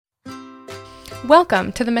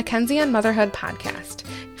Welcome to the Mackenzie on Motherhood podcast.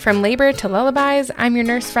 From labor to lullabies, I'm your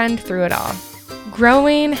nurse friend through it all.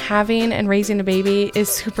 Growing, having, and raising a baby is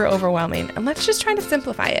super overwhelming, and let's just try to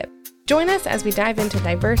simplify it. Join us as we dive into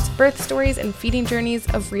diverse birth stories and feeding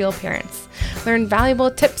journeys of real parents. Learn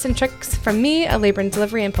valuable tips and tricks from me, a labor and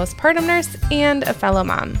delivery and postpartum nurse, and a fellow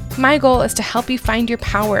mom. My goal is to help you find your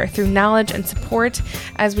power through knowledge and support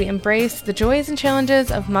as we embrace the joys and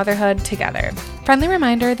challenges of motherhood together. Friendly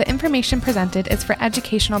reminder, the information presented is for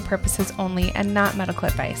educational purposes only and not medical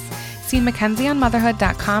advice. See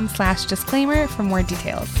mackenzieonmotherhood.com/disclaimer for more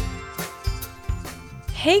details.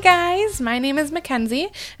 Hey guys, my name is Mackenzie,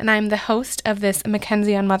 and I'm the host of this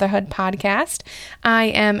Mackenzie on Motherhood podcast. I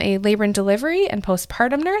am a labor and delivery and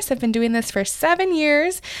postpartum nurse. I've been doing this for 7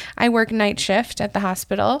 years. I work night shift at the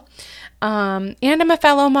hospital, and I'm a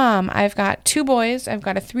fellow mom. I've got 2 boys. I've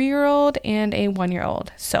got a 3-year-old and a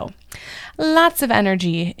 1-year-old, so lots of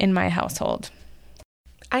energy in my household.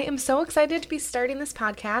 I am so excited to be starting this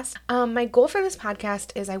podcast. My goal for this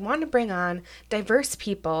podcast is I want to bring on diverse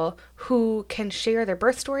people who can share their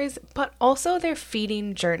birth stories, but also their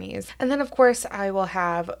feeding journeys. And then, of course, I will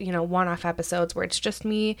have, one-off episodes where it's just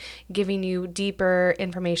me giving you deeper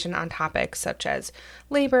information on topics such as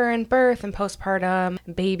labor and birth and postpartum,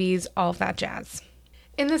 babies, all of that jazz.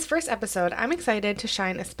 In this first episode, I'm excited to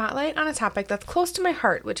shine a spotlight on a topic that's close to my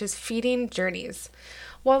heart, which is feeding journeys.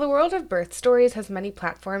 While the world of birth stories has many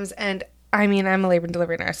platforms, and I'm a labor and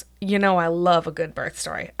delivery nurse, I love a good birth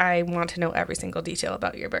story. I want to know every single detail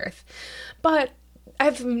about your birth. But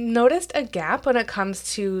I've noticed a gap when it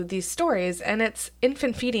comes to these stories, and it's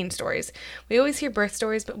infant feeding stories. We always hear birth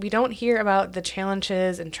stories, but we don't hear about the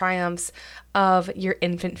challenges and triumphs of your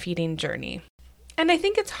infant feeding journey. And I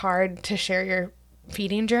think it's hard to share your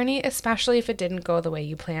feeding journey, especially if it didn't go the way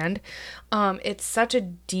you planned. It's such a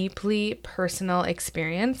deeply personal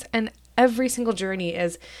experience, and every single journey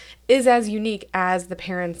is as unique as the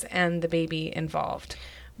parents and the baby involved.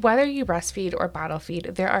 Whether you breastfeed or bottle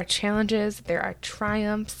feed, there are challenges, there are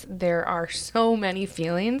triumphs, there are so many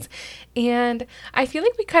feelings, and I feel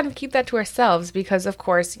like we kind of keep that to ourselves because, of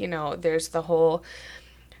course, there's the whole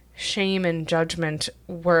shame and judgment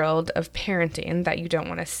world of parenting that you don't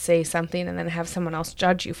want to say something and then have someone else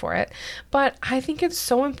judge you for it. But I think it's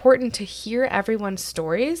so important to hear everyone's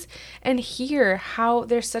stories and hear how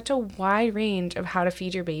there's such a wide range of how to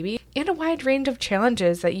feed your baby and a wide range of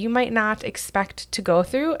challenges that you might not expect to go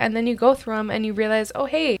through. And then you go through them and you realize, oh,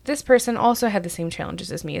 hey, this person also had the same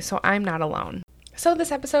challenges as me, so I'm not alone. So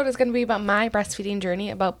this episode is going to be about my breastfeeding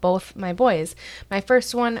journey about both my boys. My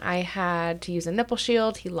first one, I had to use a nipple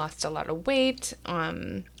shield. He lost a lot of weight.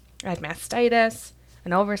 I had mastitis,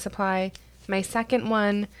 an oversupply. My second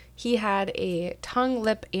one, he had a tongue,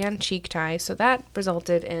 lip, and cheek tie. So that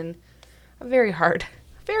resulted in a very hard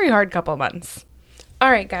couple months.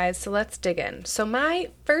 All right, guys, so let's dig in. So my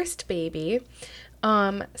first baby,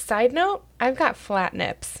 side note, I've got flat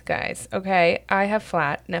nips, guys, okay? I have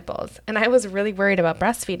flat nipples, and I was really worried about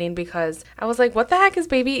breastfeeding because I was like, what the heck is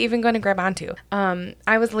baby even going to grab onto?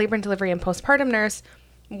 I was labor and delivery and postpartum nurse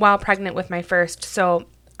while pregnant with my first, so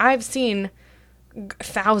I've seen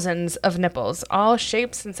thousands of nipples, all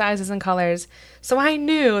shapes and sizes and colors, so I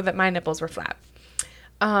knew that my nipples were flat.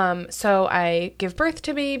 So I give birth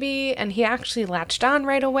to baby, and he actually latched on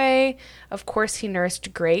right away. Of course, he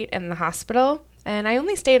nursed great in the hospital. And I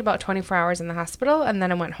only stayed about 24 hours in the hospital, and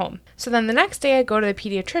then I went home. So then the next day I go to the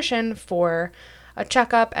pediatrician for a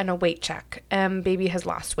checkup and a weight check. Baby has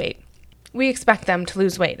lost weight. We expect them to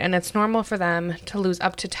lose weight, and it's normal for them to lose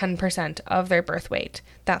up to 10% of their birth weight.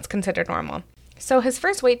 That's considered normal. So his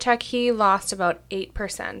first weight check, he lost about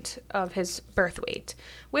 8% of his birth weight,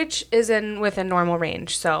 which is within normal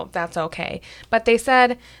range, so that's okay. But they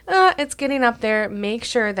said, it's getting up there. Make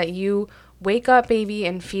sure that you wake up baby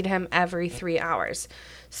and feed him every 3 hours.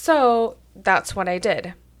 So that's what I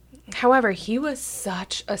did. However, he was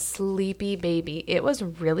such a sleepy baby. It was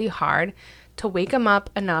really hard to wake him up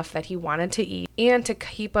enough that he wanted to eat and to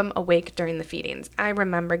keep him awake during the feedings. I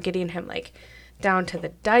remember getting him down to the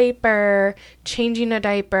diaper, changing a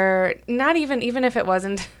diaper, not even if it was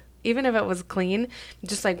clean,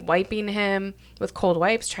 just wiping him with cold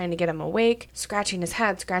wipes, trying to get him awake, scratching his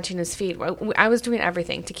head, scratching his feet. I was doing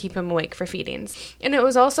everything to keep him awake for feedings. And it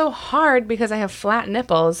was also hard because I have flat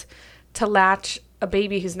nipples to latch a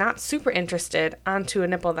baby who's not super interested onto a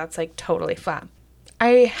nipple that's totally flat.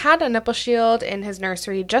 I had a nipple shield in his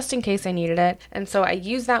nursery just in case I needed it, and so I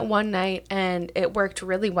used that one night, and it worked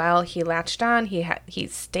really well. He latched on, he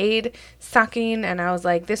stayed sucking, and I was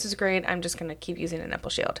like, this is great, I'm just going to keep using a nipple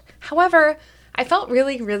shield. However, I felt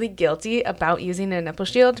really, really guilty about using a nipple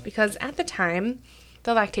shield because at the time,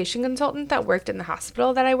 the lactation consultant that worked in the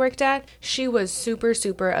hospital that I worked at, she was super,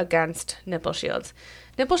 super against nipple shields.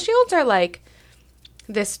 Nipple shields are like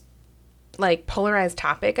this like polarized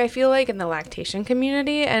topic, I feel like, in the lactation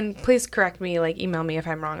community. And please correct me, like email me if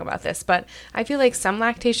I'm wrong about this, but I feel like some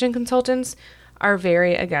lactation consultants are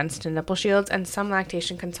very against nipple shields and some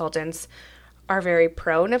lactation consultants are very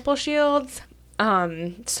pro nipple shields.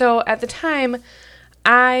 So at the time,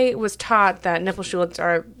 I was taught that nipple shields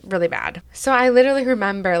are really bad. So I literally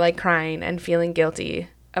remember like crying and feeling guilty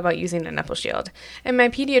about using a nipple shield. And my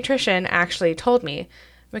pediatrician actually told me,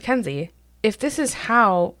 Mackenzie, if this is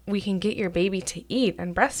how we can get your baby to eat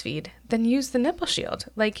and breastfeed, then use the nipple shield.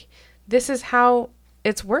 Like, this is how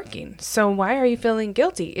it's working. So why are you feeling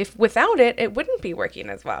guilty? If without it, it wouldn't be working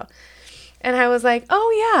as well. And I was like,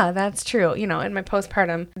 oh yeah, that's true. You know, in my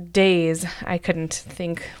postpartum days, I couldn't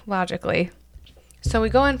think logically. So we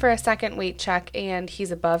go in for a second weight check and he's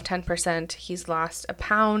above 10%. He's lost a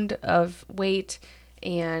pound of weight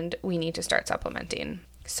and we need to start supplementing.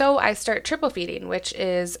 So I start triple feeding, which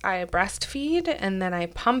is I breastfeed and then I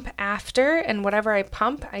pump after, and whatever I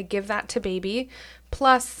pump, I give that to baby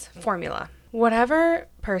plus formula. Whatever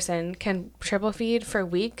person can triple feed for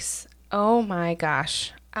weeks, oh my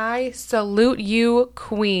gosh, I salute you,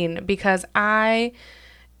 queen, because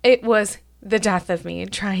it was the death of me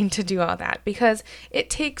trying to do all that because it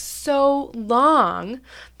takes so long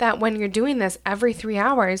that when you're doing this every 3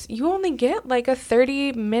 hours, you only get like a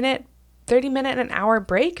 30 minute and an hour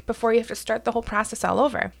break before you have to start the whole process all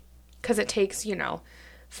over. Because it takes,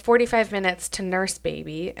 45 minutes to nurse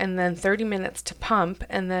baby and then 30 minutes to pump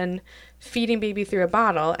and then feeding baby through a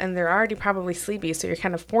bottle, and they're already probably sleepy, so you're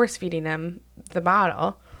kind of force feeding them the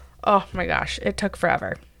bottle. Oh my gosh, it took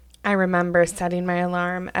forever. I remember setting my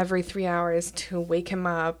alarm every 3 hours to wake him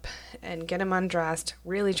up and get him undressed,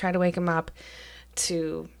 really try to wake him up,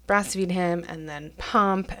 to breastfeed him and then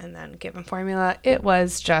pump and then give him formula. It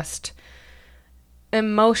was just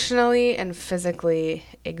emotionally and physically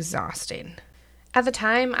exhausting. At the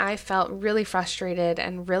time, I felt really frustrated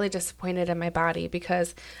and really disappointed in my body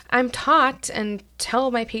because I'm taught and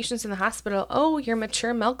tell my patients in the hospital, oh, your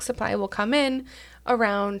mature milk supply will come in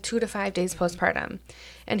around 2 to 5 days postpartum.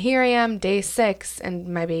 And here I am, day 6,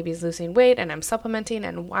 and my baby's losing weight and I'm supplementing,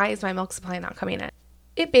 and why is my milk supply not coming in?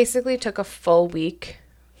 It basically took a full week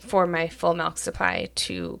for my full milk supply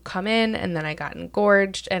to come in, and then I got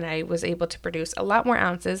engorged and I was able to produce a lot more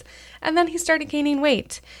ounces, and then he started gaining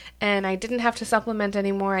weight and I didn't have to supplement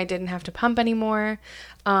anymore. I didn't have to pump anymore,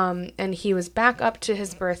 and he was back up to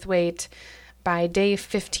his birth weight by day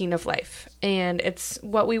 15 of life. And it's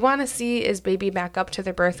what we want to see is baby back up to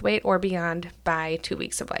their birth weight or beyond by 2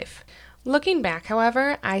 weeks of life. Looking back,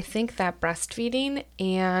 however, I think that breastfeeding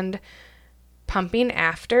and pumping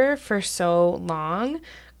after for so long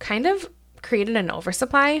kind of created an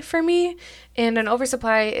oversupply for me. And an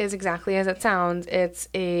oversupply is exactly as it sounds. It's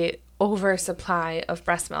a oversupply of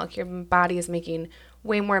breast milk. Your body is making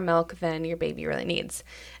way more milk than your baby really needs.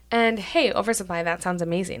 And hey, oversupply, that sounds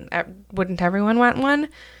amazing. Wouldn't everyone want one?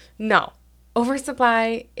 No.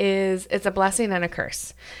 Oversupply it's a blessing and a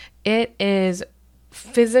curse. It is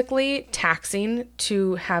physically taxing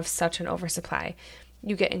to have such an oversupply.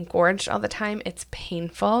 You get engorged all the time. It's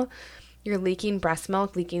painful. You're leaking breast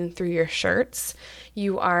milk, leaking through your shirts.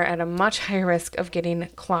 You are at a much higher risk of getting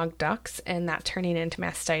clogged ducts and that turning into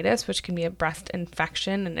mastitis, which can be a breast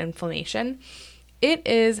infection and inflammation. It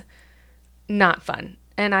is not fun.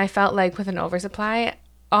 And I felt like with an oversupply,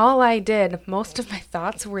 all I did, most of my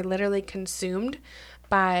thoughts were literally consumed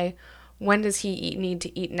by when does he need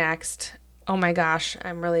to eat next? Oh my gosh,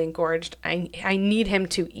 I'm really engorged. I need him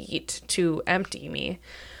to eat to empty me.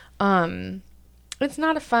 It's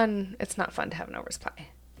not fun to have an oversupply.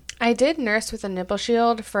 I did nurse with a nipple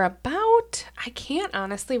shield for about, I can't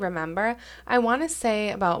honestly remember. I want to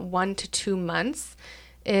say about 1 to 2 months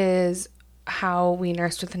is how we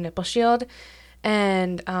nursed with a nipple shield.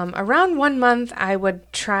 And around 1 month, I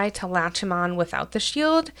would try to latch him on without the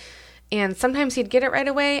shield. And sometimes he'd get it right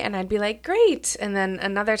away and I'd be like, great. And then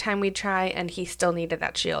another time we'd try and he still needed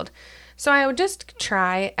that shield. So I would just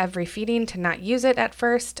try every feeding to not use it at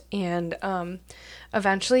first. And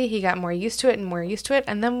eventually he got more used to it and more used to it.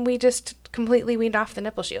 And then we just completely weaned off the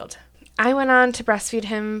nipple shield. I went on to breastfeed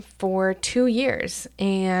him for 2 years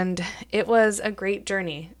and it was a great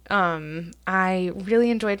journey. I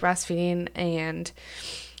really enjoyed breastfeeding, and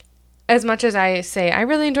as much as I say I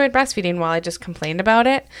really enjoyed breastfeeding while I just complained about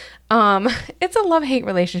it, it's a love-hate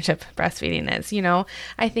relationship breastfeeding is,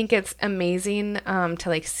 I think it's amazing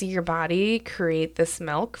to see your body create this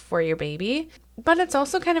milk for your baby. But it's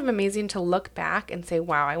also kind of amazing to look back and say,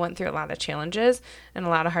 wow, I went through a lot of challenges and a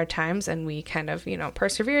lot of hard times, and we kind of,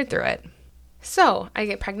 persevered through it. So I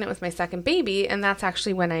get pregnant with my second baby, and that's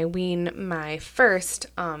actually when I wean my first,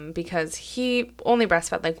 because he only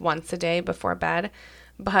breastfed like once a day before bed,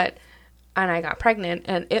 and I got pregnant,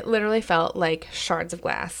 and it literally felt like shards of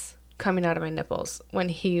glass coming out of my nipples when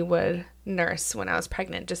he would nurse when I was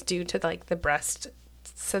pregnant, just due to like the breast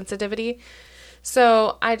sensitivity.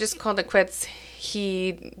 So I just called it quits.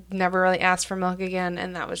 He never really asked for milk again,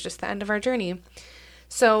 and that was just the end of our journey.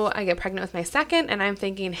 So I get pregnant with my second, and I'm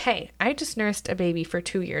thinking, hey, I just nursed a baby for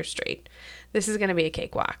 2 years straight. This is going to be a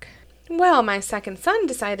cakewalk. Well, my second son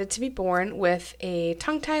decided to be born with a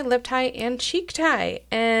tongue tie, lip tie, and cheek tie,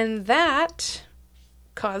 and that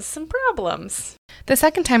caused some problems. The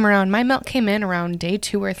second time around, my milk came in around day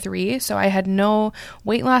 2 or 3, so I had no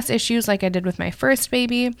weight loss issues like I did with my first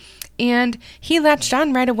baby, and he latched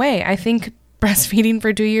on right away. I think breastfeeding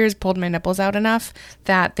for 2 years pulled my nipples out enough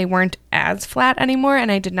that they weren't as flat anymore,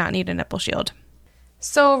 and I did not need a nipple shield.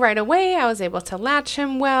 So right away, I was able to latch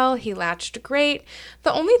him well. He latched great.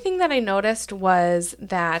 The only thing that I noticed was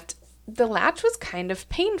that the latch was kind of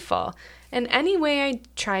painful. And any way I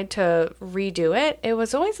tried to redo it, it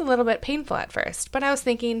was always a little bit painful at first. But I was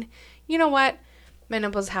thinking, you know what? My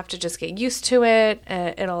nipples have to just get used to it.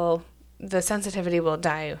 The sensitivity will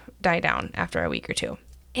die down after a week or 2.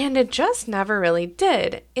 And it just never really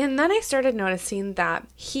did. And then I started noticing that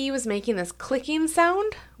he was making this clicking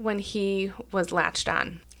sound when he was latched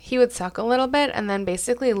on. He would suck a little bit and then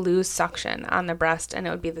basically lose suction on the breast, and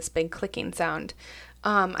it would be this big clicking sound.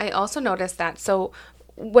 I also noticed that, so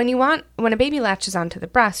when a baby latches onto the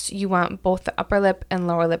breast, you want both the upper lip and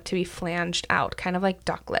lower lip to be flanged out, kind of like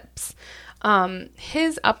duck lips.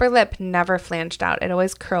 His upper lip never flanged out. It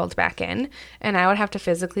always curled back in, and I would have to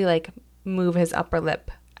physically move his upper lip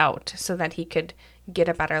out so that he could get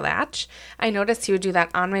a better latch. I noticed he would do that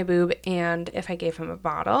on my boob and if I gave him a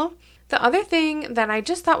bottle. The other thing that I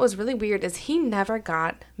just thought was really weird is he never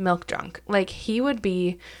got milk drunk. He would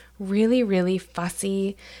be really, really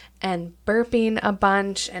fussy and burping a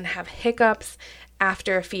bunch and have hiccups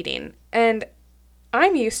after feeding. And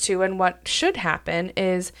I'm used to, and what should happen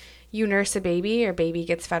is you nurse a baby or baby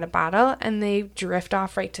gets fed a bottle and they drift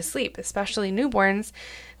off right to sleep, especially newborns.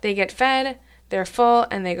 They get fed, they're full,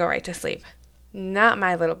 and they go right to sleep. Not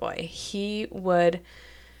my little boy. He would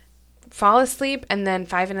fall asleep, and then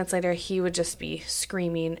 5 minutes later, he would just be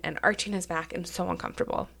screaming and arching his back and so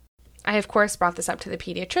uncomfortable. I, of course, brought this up to the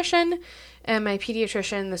pediatrician, and my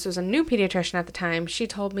pediatrician, this was a new pediatrician at the time, she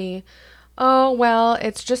told me, oh, well,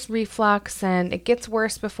 it's just reflux, and it gets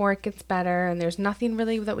worse before it gets better, and there's nothing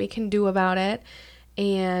really that we can do about it,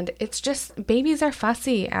 and it's just, babies are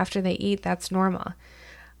fussy after they eat, that's normal.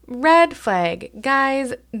 Red flag.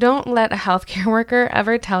 Guys, don't let a healthcare worker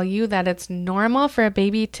ever tell you that it's normal for a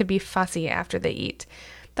baby to be fussy after they eat.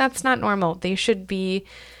 That's not normal. They should be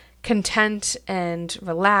content and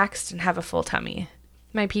relaxed and have a full tummy.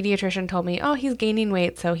 My pediatrician told me, oh, he's gaining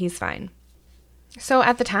weight, so he's fine. So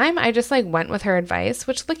at the time, I just went with her advice,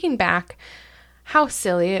 which looking back, how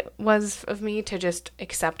silly it was of me to just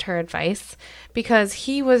accept her advice, because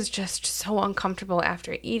he was just so uncomfortable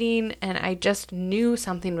after eating, and I just knew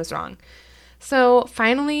something was wrong. So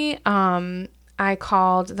finally, I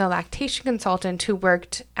called the lactation consultant who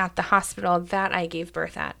worked at the hospital that I gave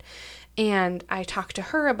birth at. And I talked to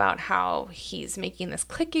her about how he's making this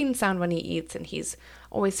clicking sound when he eats, and he's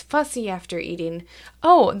always fussy after eating.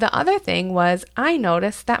 Oh, the other thing was I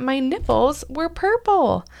noticed that my nipples were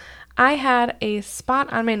purple. I had a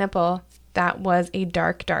spot on my nipple that was a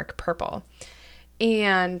dark, dark purple.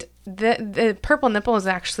 And the purple nipple is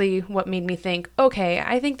actually what made me think, okay,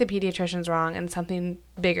 I think the pediatrician's wrong and something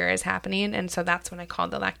bigger is happening. And so that's when I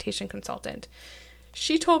called the lactation consultant.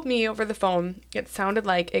 She told me over the phone it sounded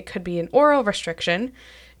like it could be an oral restriction,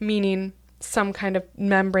 meaning some kind of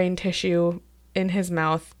membrane tissue in his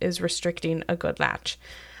mouth is restricting a good latch.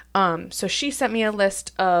 So she sent me a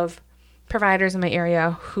list of providers in my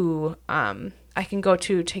area who I can go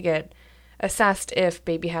to get assessed if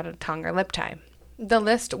baby had a tongue or lip tie. The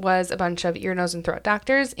list was a bunch of ear, nose, and throat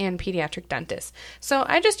doctors and pediatric dentists. So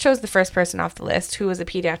I just chose the first person off the list, who was a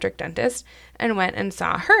pediatric dentist, and went and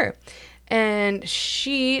saw her. And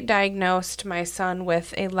she diagnosed my son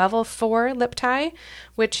with a level 4 lip tie,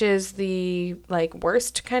 which is the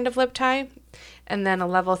worst kind of lip tie, and then a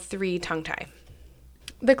level 3 tongue tie.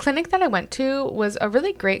 The clinic that I went to was a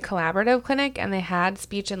really great collaborative clinic, and they had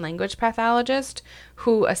speech and language pathologist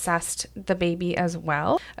who assessed the baby as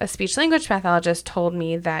well. A speech language pathologist told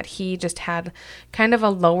me that he just had kind of a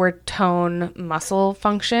lower tone muscle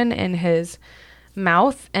function in his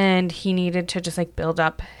mouth, and he needed to just like build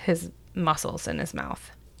up his muscles in his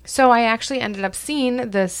mouth. So I actually ended up seeing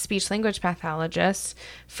the speech language pathologist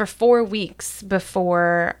for 4 weeks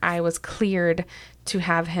before I was cleared to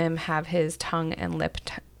have him have his tongue and lip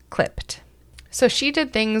clipped. So she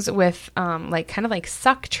did things with like kind of like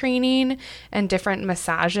suck training and different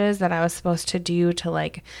massages that I was supposed to do to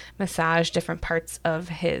like massage different parts of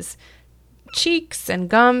his cheeks and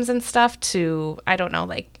gums and stuff to, I don't know,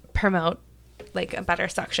 like promote like a better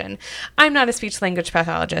suction. I'm not a speech language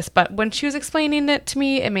pathologist, but when she was explaining it to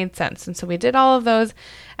me, it made sense. And so we did all of those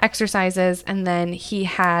exercises, and then he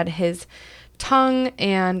had his tongue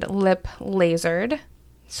and lip lasered.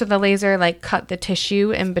 So the laser like cut the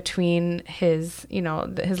tissue in between his,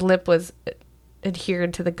 his lip was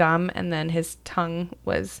adhered to the gum, and then his tongue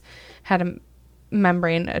had a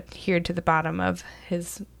membrane adhered to the bottom of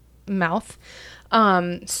his mouth.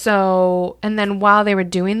 And then while they were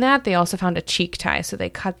doing that, they also found a cheek tie. So they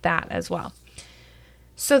cut that as well.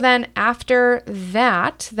 So then after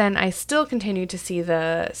that, then I still continued to see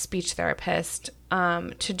the speech therapist,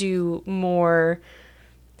 to do more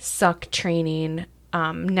suck training.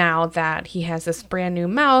 Now that he has this brand new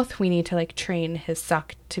mouth, we need to like train his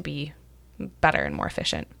suck to be better and more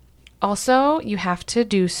efficient. Also, you have to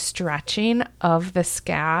do stretching of the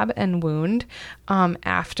scab and wound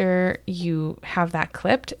after you have that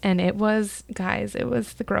clipped. And it was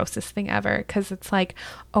the grossest thing ever, because it's like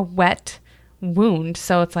a wet wound.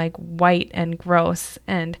 So it's like white and gross.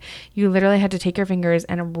 And you literally had to take your fingers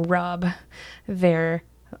and rub their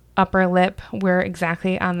upper lip where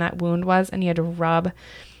exactly on that wound was. And you had to rub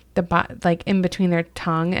like in between their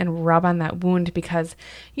tongue and rub on that wound, because,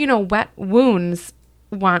 wet wounds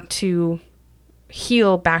want to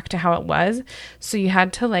heal back to how it was. So you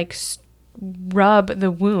had to like rub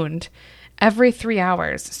the wound every 3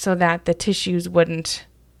 hours so that the tissues wouldn't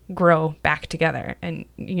grow back together and,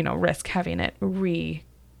 risk having it re-adhered,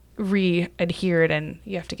 and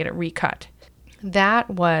you have to get it recut. That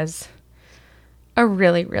was a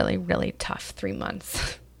really, really, really tough 3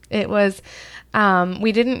 months. It was, I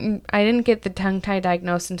didn't get the tongue tie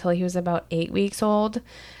diagnosed until he was about 8 weeks old.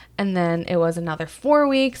 And then it was another 4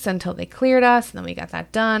 weeks until they cleared us. And then we got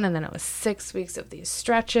that done. And then it was 6 weeks of these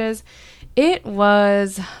stretches. It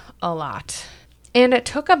was a lot. And it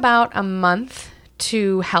took about a month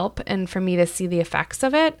to help and for me to see the effects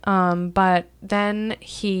of it. But then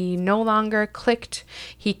he no longer clicked.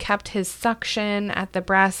 He kept his suction at the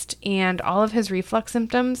breast, and all of his reflux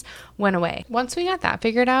symptoms went away. Once we got that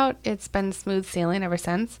figured out, it's been smooth sailing ever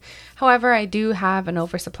since. However, I do have an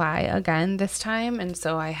oversupply again this time, and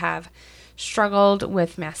so I have struggled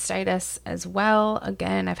with mastitis as well.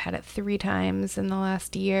 Again, I've had it 3 times in the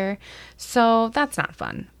last year, so that's not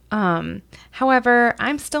fun. However,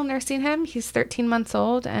 I'm still nursing him. He's 13 months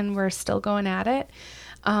old and we're still going at it.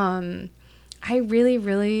 I really,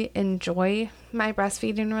 really enjoy my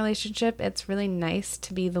breastfeeding relationship. It's really nice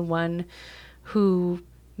to be the one who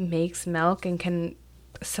makes milk and can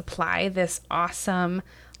supply this awesome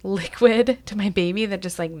liquid to my baby that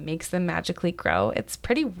just like makes them magically grow. It's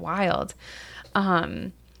pretty wild.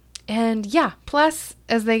 And yeah, plus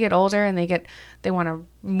as they get older and they want to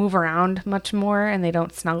move around much more and they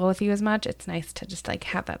don't snuggle with you as much, it's nice to just like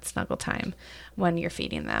have that snuggle time when you're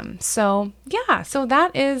feeding them. So yeah, so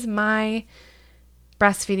that is my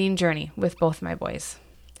breastfeeding journey with both my boys.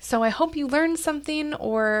 So I hope you learned something,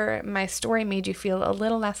 or my story made you feel a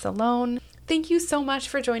little less alone. Thank you so much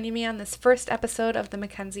for joining me on this first episode of the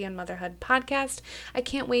Mackenzie on Motherhood podcast. I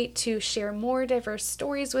can't wait to share more diverse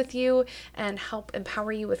stories with you and help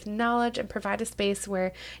empower you with knowledge and provide a space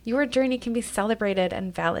where your journey can be celebrated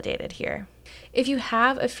and validated here. If you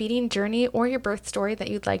have a feeding journey or your birth story that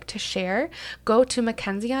you'd like to share, go to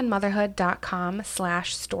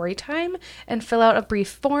mackenzieonmotherhood.com/storytime and fill out a brief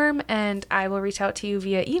form, and I will reach out to you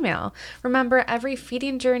via email. Remember, every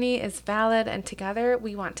feeding journey is valid, and together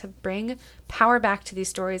we want to bring power back to these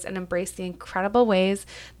stories and embrace the incredible ways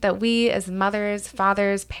that we as mothers,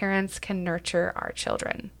 fathers, parents can nurture our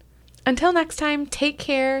children. Until next time, take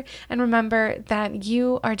care, and remember that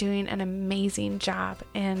you are doing an amazing job,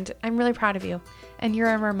 and I'm really proud of you, and you're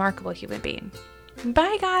a remarkable human being.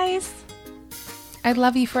 Bye, guys! I'd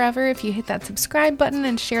love you forever if you hit that subscribe button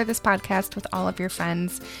and share this podcast with all of your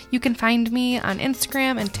friends. You can find me on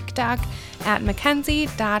Instagram and TikTok at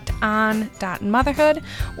mackenzie.on.motherhood,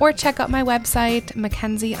 or check out my website,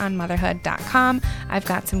 mackenzieonmotherhood.com. I've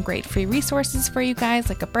got some great free resources for you guys,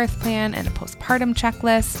 like a birth plan and a postpartum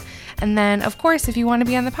checklist. And then, of course, if you want to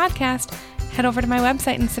be on the podcast, head over to my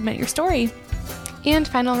website and submit your story. And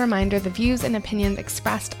final reminder, the views and opinions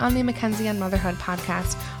expressed on the Mackenzie on Motherhood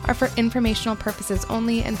podcast are for informational purposes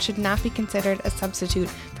only and should not be considered a substitute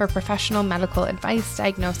for professional medical advice,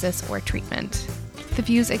 diagnosis, or treatment. The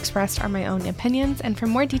views expressed are my own opinions, and for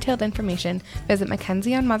more detailed information, visit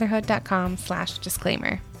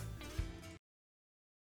mackenzieonmotherhood.com/disclaimer.